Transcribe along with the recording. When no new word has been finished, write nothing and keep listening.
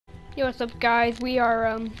Yo, what's up, guys?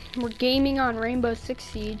 We're gaming on Rainbow Six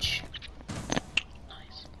Siege.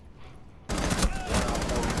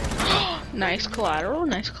 Nice collateral,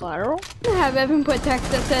 nice collateral. I have Evan put text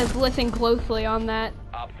that says "listen closely" on that.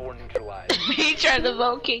 Op 4 neutralized. He tried to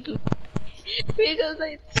vote kick me because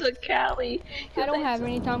I took Callie. I don't have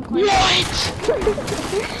any Tom Clancy.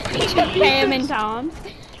 What? Pam and Tom.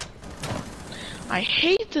 I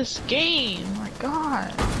hate this game. My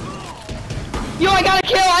God. Yo, I got a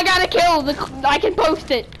kill! I got a kill! I can post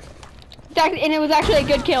it. And it was actually a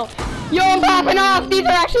good kill. Yo, I'm popping off! These are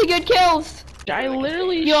actually good kills! I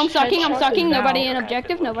literally. Yo, I'm sucking. headshot the Nobody Valk. in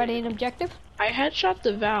objective. Nobody in objective. I headshot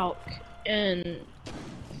the Valk, and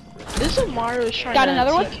this Amaru is trying Got to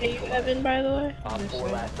another one? TK you, Evan, by the way. Op 4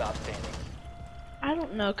 last stop standing. I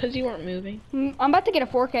don't know, cause you weren't moving. I'm about to get a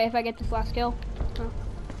 4K if I get this last kill.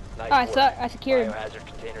 Nice I secured. Biohazard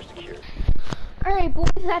container secured. Alright, boys,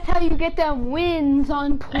 that's how you get them wins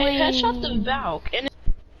on I planes. headshot the Valk, and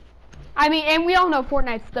I mean, and we all know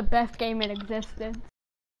Fortnite's the best game in existence.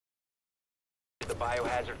 The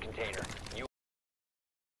biohazard container. You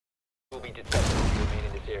will be detected if you remain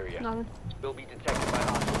in this area. Nothing. Will be detected by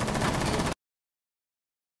hostiles.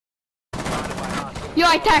 Spotted by hostiles. Yo,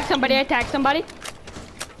 I tagged somebody.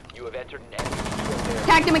 You have entered an enemy controlled area.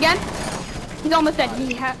 Tagged him again. He's almost dead.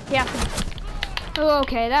 He has to. Oh,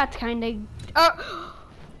 okay, that's kind of.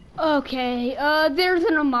 Okay. There's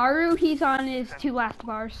an Amaru. He's on his 2 last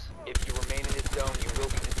bars. If you remain in this zone, you will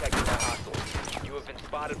be detected by hostiles. You have been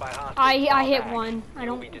spotted by hostiles. I Fall hit back. one. You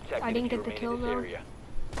will be detected I didn't if you get the remain in kill this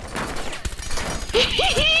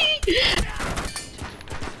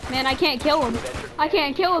though. Man, I can't kill him. I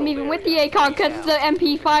can't kill him even with the ACOG because the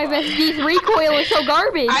MP5 SD's recoil is so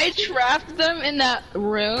garbage. I trapped them in that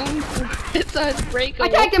room. It's unbreakable. I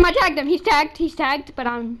tagged him. He's tagged, but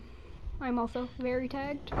I'm also very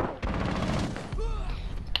tagged. Dang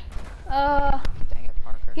it,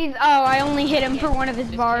 Parker. I only hit him for one of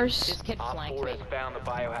his bars. This kid Op flanked 4 me. has found the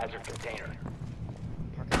biohazard container.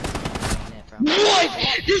 What?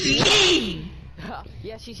 This game!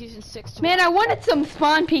 Yeah, she's using 6 to Man, I wanted some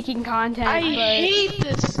spawn peeking content, I but hate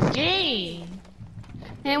this game.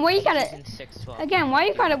 man, why you gotta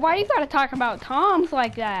why you gotta talk about Toms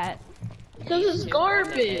like that? Because it's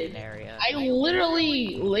garbage. I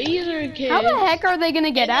literally laser kids. How the heck are they gonna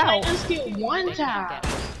get and then out? I just get one tap.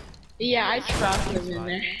 Yeah, I trapped them in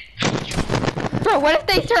there. Bro, what if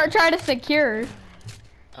they try to secure?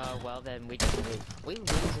 Well then we just lose. We lose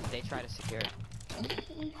if they try to secure.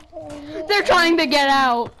 They're trying to get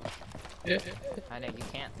out. I know,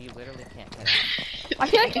 you literally can't get out. I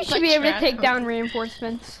feel like you should be able to take down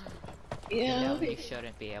reinforcements. Yeah. No, you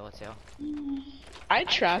shouldn't be able to. I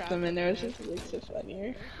trapped them in there. It's just makes it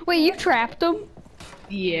funnier. Wait, you trapped them?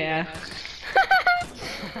 Yeah.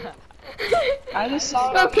 I just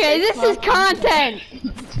saw. Okay, this is content.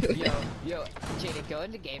 Yo, Jaden, go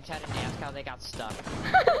into game chat and ask how they got stuck.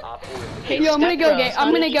 Op 4 is Hey, Yo, I'm gonna go Step Bros, I'm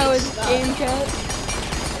how gonna did you go get with stuck? game chat.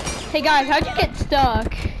 Hey guys, how'd you get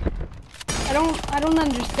stuck? I don't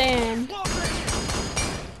understand.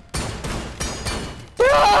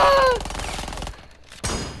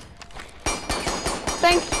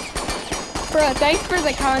 Thanks for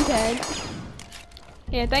the content.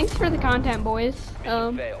 Yeah, thanks for the content, boys.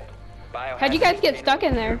 mission failed. How'd you guys get stuck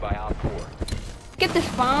in there? By Op 4. Get the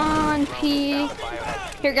spawn peak.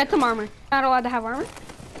 Here, get some armor. Not allowed to have armor.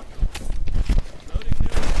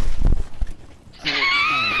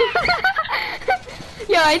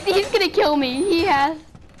 Yo, I think he's gonna kill me. He has.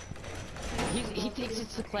 He thinks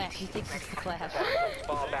it's the class.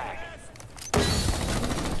 Fall back.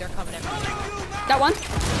 They're coming at me. Got one.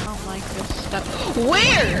 I don't like this stuff.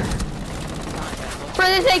 Where? For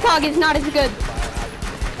this ACOG is not as good.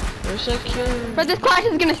 They're so cute. But this clash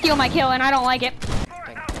is gonna steal my kill, and I don't like it.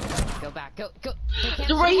 Go back. Go.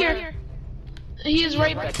 They're right here. He is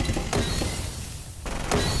right back.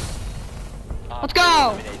 Let's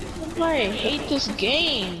go. I hate this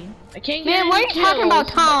game. I can't get Man, why are you any talking about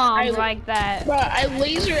kills. Toms like that? Bro, I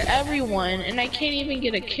laser everyone and I can't even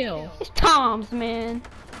get a kill. It's Toms, man.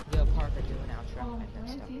 Yo, Parker, do an outro.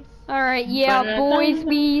 Alright, yeah, boys,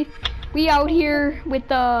 we out here with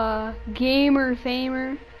the Gamer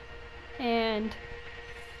Famer. And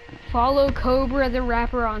follow Cobra the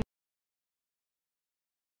Rapper on